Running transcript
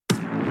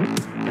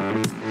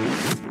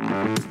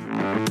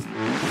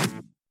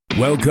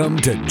Welcome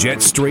to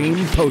Jetstream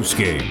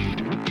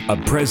Postgame, a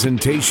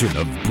presentation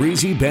of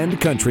Breezy Bend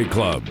Country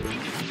Club.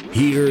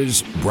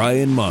 Here's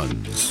Brian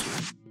Munns.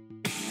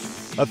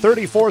 A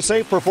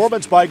 34-save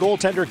performance by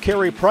goaltender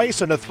Carey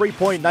Price and a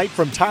three-point night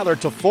from Tyler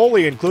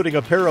Toffoli, including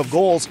a pair of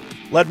goals,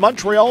 led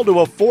Montreal to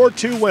a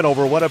 4-2 win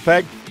over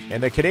Winnipeg,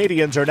 and the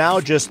Canadiens are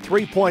now just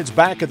 3 points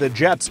back of the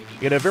Jets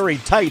in a very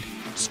tight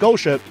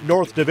Scotia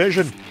North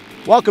Division.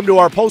 Welcome to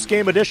our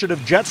post-game edition of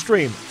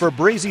Jetstream for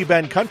Breezy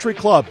Bend Country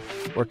Club.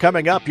 Where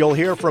coming up, you'll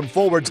hear from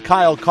forwards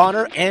Kyle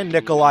Connor and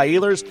Nikolai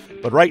Ehlers.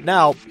 But right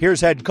now, here's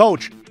head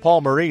coach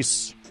Paul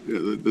Maurice.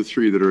 Yeah, the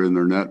three that are in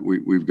their net,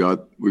 we've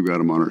got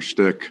them on our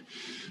stick.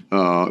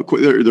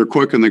 They're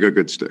quick and they got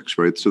good sticks,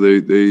 right? So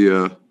they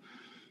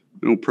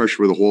don't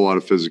pressure with a whole lot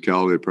of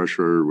physicality. They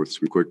pressure with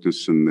some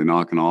quickness, and they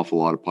knock an awful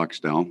lot of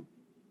pucks down.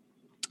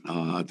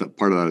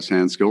 Part of that is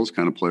hand skills,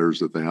 kind of players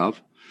that they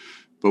have.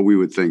 But we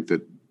would think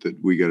that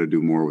we got to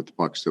do more with the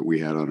pucks that we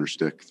had on our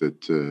stick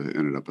that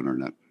ended up in our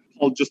net.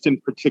 Paul, just in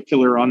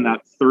particular on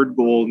that third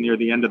goal near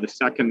the end of the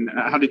second,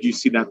 how did you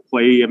see that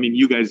play? I mean,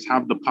 you guys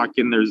have the puck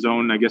in their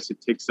zone. I guess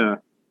it takes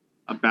a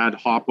bad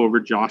hop over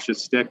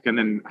Josh's stick. And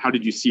then how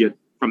did you see it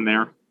from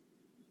there?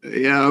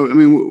 Yeah, I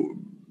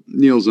mean,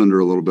 Neil's under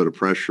a little bit of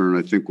pressure, and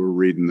I think we're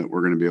reading that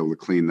we're going to be able to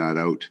clean that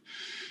out.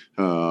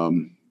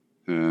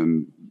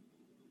 And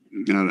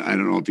I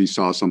don't know if he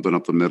saw something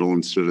up the middle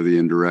instead of the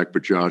indirect,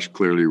 but Josh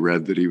clearly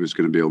read that he was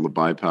going to be able to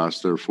bypass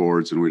their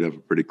forwards and we'd have a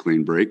pretty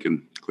clean break,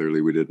 and clearly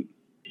we didn't.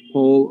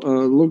 Paul,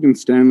 Logan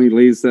Stanley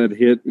lays that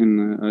hit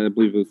in, I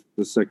believe, it was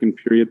the second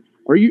period.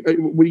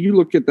 Will you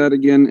look at that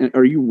again?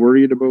 Are you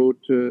worried about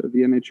the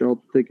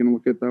NHL taking a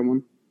look at that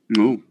one?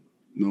 No,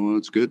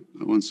 that's good.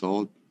 That one's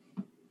solid.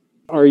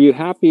 Are you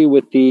happy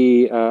with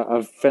the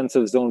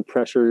offensive zone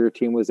pressure your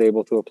team was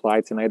able to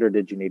apply tonight, or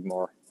did you need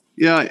more?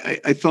 Yeah,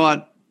 I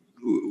thought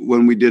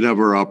when we did have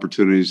our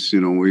opportunities, we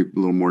a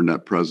little more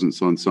net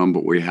presence on some,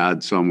 but we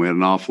had some. We had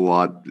an awful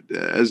lot,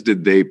 as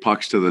did they,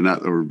 pucks to the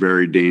net that were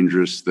very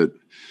dangerous that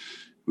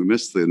we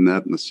missed the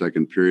net in the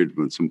second period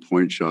with some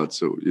point shots.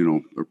 So,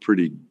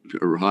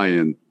 are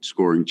high-end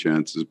scoring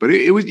chances. But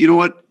it was,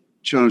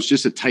 Sean, it was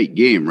just a tight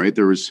game, right?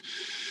 There was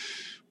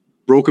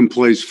broken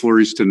plays,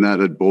 flurries to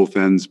net at both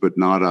ends, but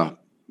not a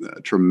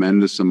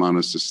tremendous amount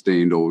of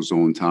sustained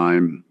O-zone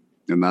time.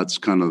 And that's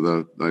kind of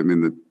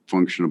the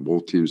function of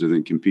both teams, I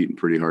think, competing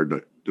pretty hard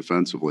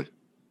defensively.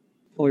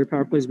 Paul, your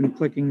power play's been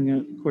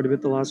clicking quite a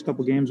bit the last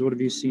couple games. What have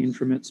you seen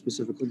from it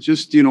specifically?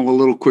 Just, a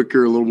little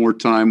quicker, a little more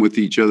time with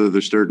each other. They're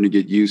starting to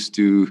get used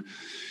to,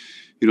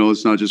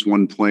 it's not just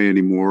one play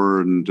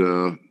anymore. And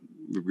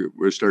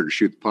we're starting to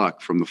shoot the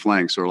puck from the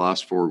flanks. Our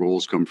last 4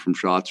 goals come from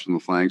shots from the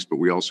flanks, but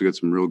we also get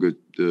some real good,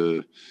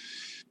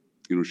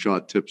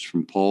 shot tips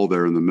from Paul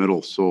there in the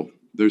middle. So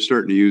they're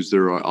starting to use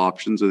their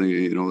options. I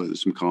think,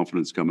 there's some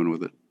confidence coming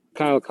with it.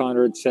 Kyle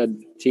Conrad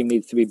said team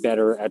needs to be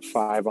better at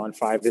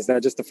 5-on-5. Is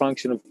that just a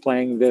function of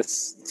playing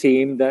this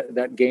team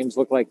that games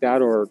look like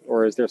that,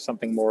 or is there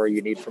something more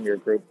you need from your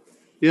group?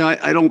 Yeah,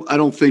 I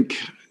don't think.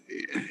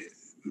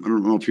 I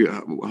don't know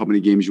how many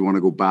games you want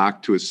to go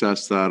back to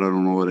assess that. I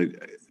don't know what I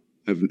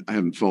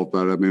haven't felt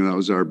that. I mean, that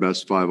was our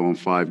best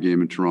 5-on-5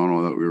 game in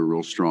Toronto. That we were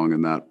real strong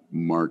in that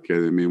market.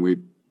 I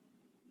mean,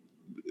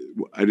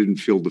 I didn't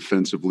feel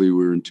defensively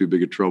we were in too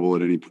big of trouble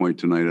at any point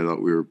tonight. I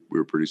thought we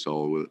were pretty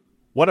solid with it.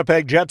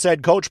 Winnipeg Jets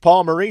head coach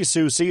Paul Maurice,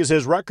 who sees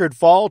his record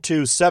fall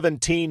to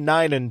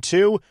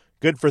 17-9-2,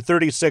 good for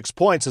 36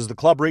 points as the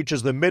club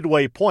reaches the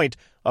midway point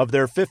of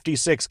their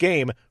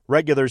 56-game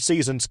regular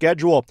season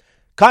schedule.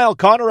 Kyle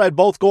Connor had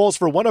both goals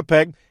for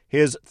Winnipeg,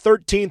 his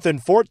 13th and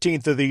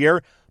 14th of the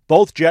year.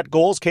 Both Jet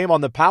goals came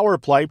on the power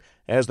play.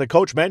 As the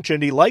coach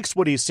mentioned, he likes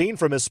what he's seen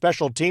from his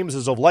special teams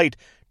as of late.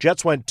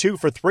 Jets went 2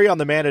 for 3 on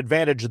the man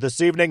advantage this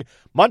evening.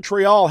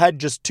 Montreal had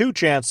just 2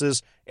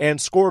 chances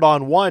and scored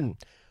on 1.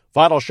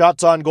 Final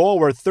shots on goal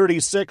were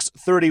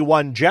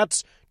 36-31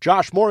 Jets.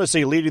 Josh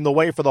Morrissey leading the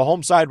way for the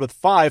home side with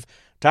 5.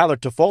 Tyler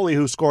Toffoli,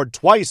 who scored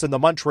twice in the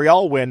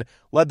Montreal win,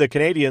 led the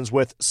Canadiens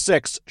with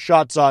 6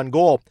 shots on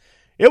goal.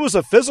 It was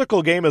a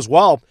physical game as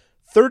well.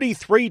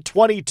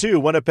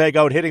 33-22, Winnipeg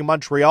out hitting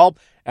Montreal.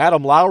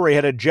 Adam Lowry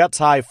had a Jets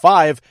high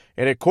 5,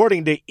 and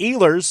according to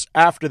Ehlers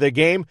after the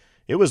game,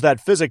 it was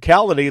that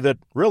physicality that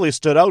really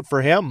stood out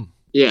for him.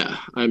 Yeah,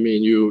 I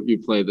mean, you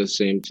play the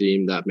same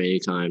team that many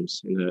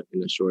times in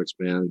a short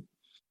span.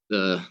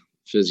 The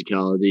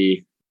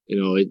physicality,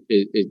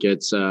 it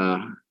gets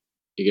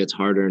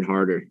harder and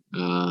harder,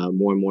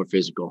 more and more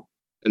physical,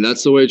 and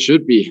that's the way it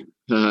should be.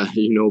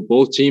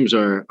 Both teams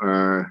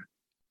are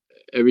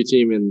every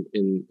team in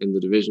the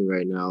division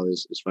right now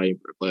is fighting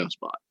for a playoff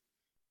spot,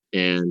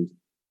 and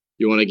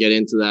you want to get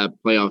into that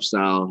playoff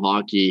style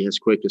hockey as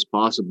quick as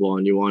possible,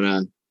 and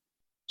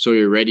so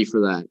you're ready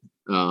for that.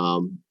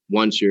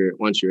 Once you're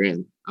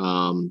in.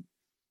 I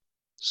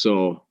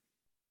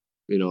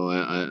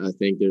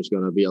think there's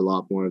going to be a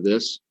lot more of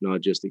this,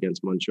 not just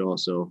against Montreal.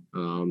 So,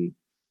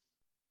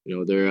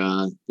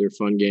 they're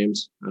fun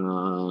games.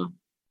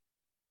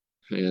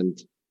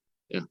 And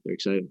yeah, they're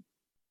exciting.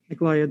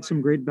 Nikolai had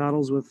some great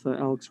battles with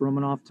Alex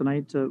Romanov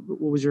tonight.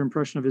 What was your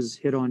impression of his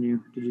hit on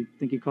you? Did you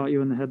think he caught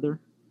you in the head there?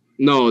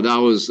 No, that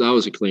was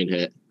a clean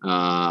hit.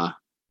 I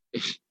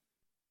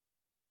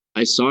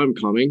saw him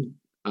coming.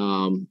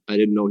 I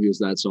didn't know he was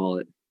that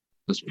solid.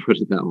 Let's put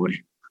it that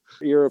way.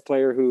 You're a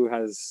player who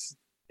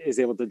is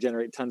able to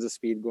generate tons of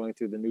speed going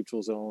through the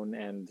neutral zone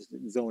and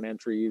zone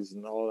entries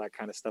and all that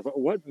kind of stuff.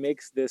 What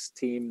makes this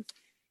team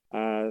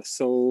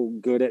so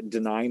good at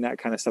denying that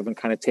kind of stuff and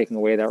kind of taking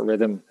away that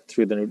rhythm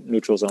through the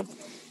neutral zone?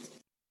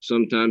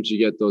 Sometimes you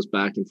get those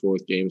back and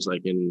forth games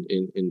like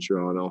in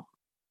Toronto.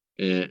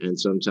 And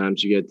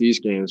sometimes you get these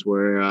games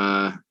where,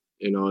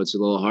 it's a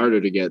little harder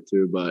to get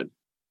through, but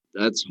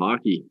that's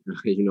hockey.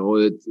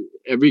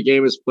 Every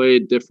game is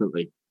played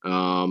differently.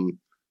 And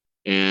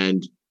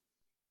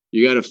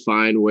you got to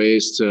find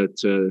ways to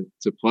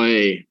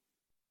play,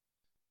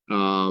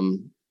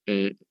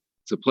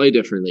 to play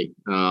differently,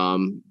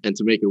 and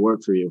to make it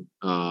work for you.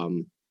 I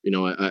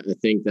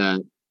think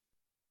that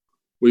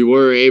we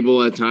were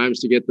able at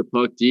times to get the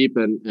puck deep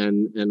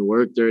and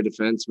work their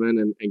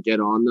defensemen and get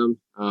on them.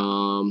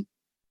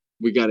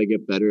 We got to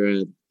get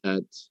better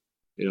at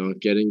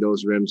getting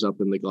those rims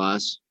up in the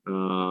glass,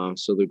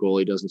 so the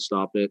goalie doesn't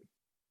stop it.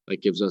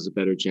 That gives us a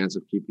better chance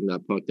of keeping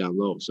that puck down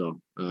low.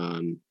 So,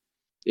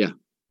 yeah.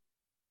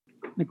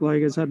 Nikolai,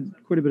 you guys had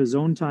quite a bit of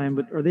zone time,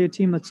 but are they a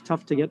team that's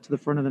tough to get to the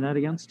front of the net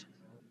against?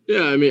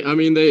 Yeah, I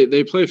mean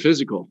they play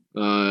physical.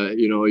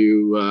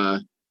 It's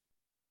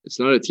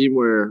not a team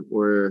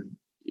where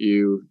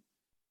you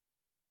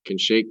can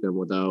shake them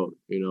without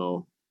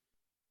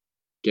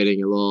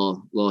getting a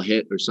little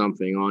hit or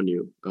something on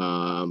you.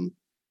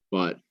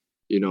 But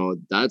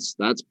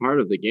that's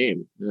part of the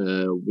game.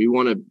 We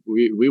want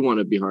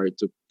to be hard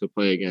to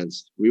play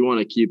against. We want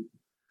to keep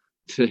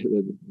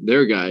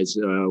their guys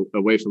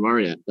away from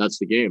our net. That's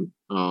the game.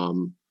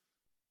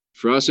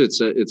 For us,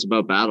 it's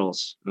about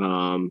battles.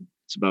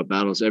 It's about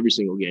battles every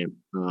single game.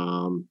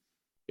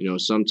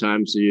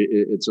 Sometimes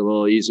it's a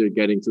little easier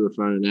getting to the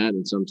front of the net,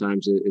 and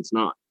sometimes it's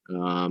not.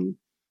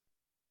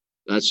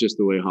 That's just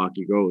the way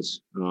hockey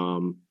goes.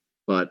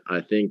 But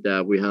I think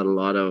that we had a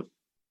lot of,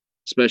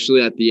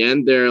 especially at the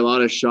end there, a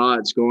lot of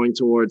shots going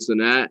towards the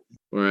net,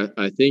 where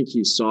I think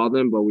he saw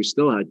them, but we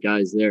still had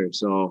guys there.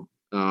 So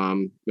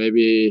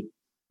maybe,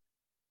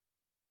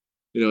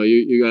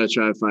 you got to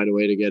try to find a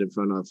way to get in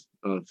front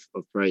of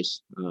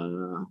Price.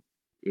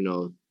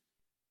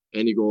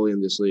 Any goalie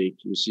in this league,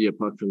 you see a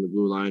puck from the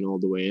blue line all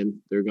the way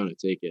in, they're going to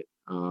take it.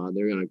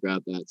 They're going to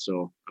grab that.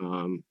 So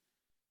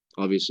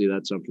obviously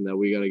that's something that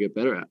we got to get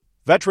better at.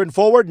 Veteran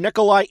forward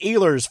Nikolai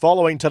Ehlers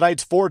following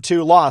tonight's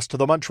 4-2 loss to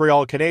the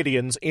Montreal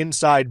Canadiens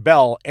inside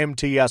Bell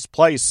MTS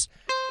Place.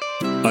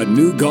 A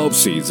new golf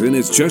season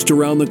is just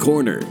around the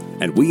corner,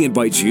 and we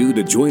invite you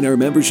to join our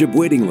membership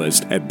waiting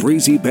list at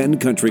Breezy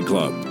Bend Country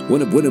Club,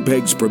 one of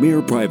Winnipeg's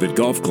premier private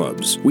golf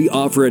clubs. We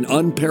offer an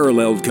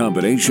unparalleled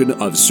combination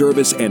of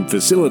service and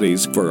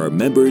facilities for our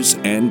members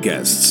and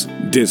guests.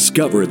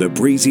 Discover the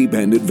Breezy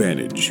Bend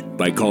advantage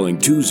by calling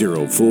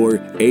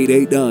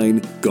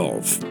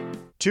 204-889-GOLF.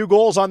 2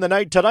 goals on the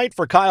night tonight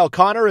for Kyle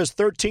Connor, his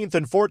 13th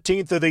and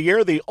 14th of the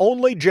year, the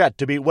only Jet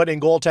to beat winning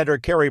goaltender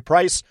Carey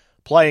Price,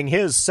 playing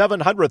his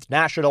 700th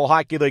National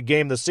Hockey League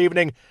game this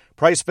evening.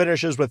 Price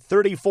finishes with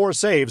 34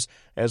 saves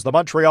as the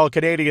Montreal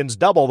Canadiens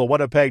double the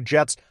Winnipeg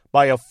Jets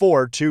by a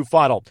 4-2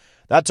 final.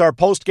 That's our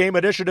post-game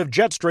edition of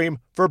Jetstream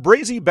for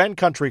Breezy Bend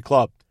Country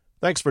Club.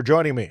 Thanks for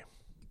joining me.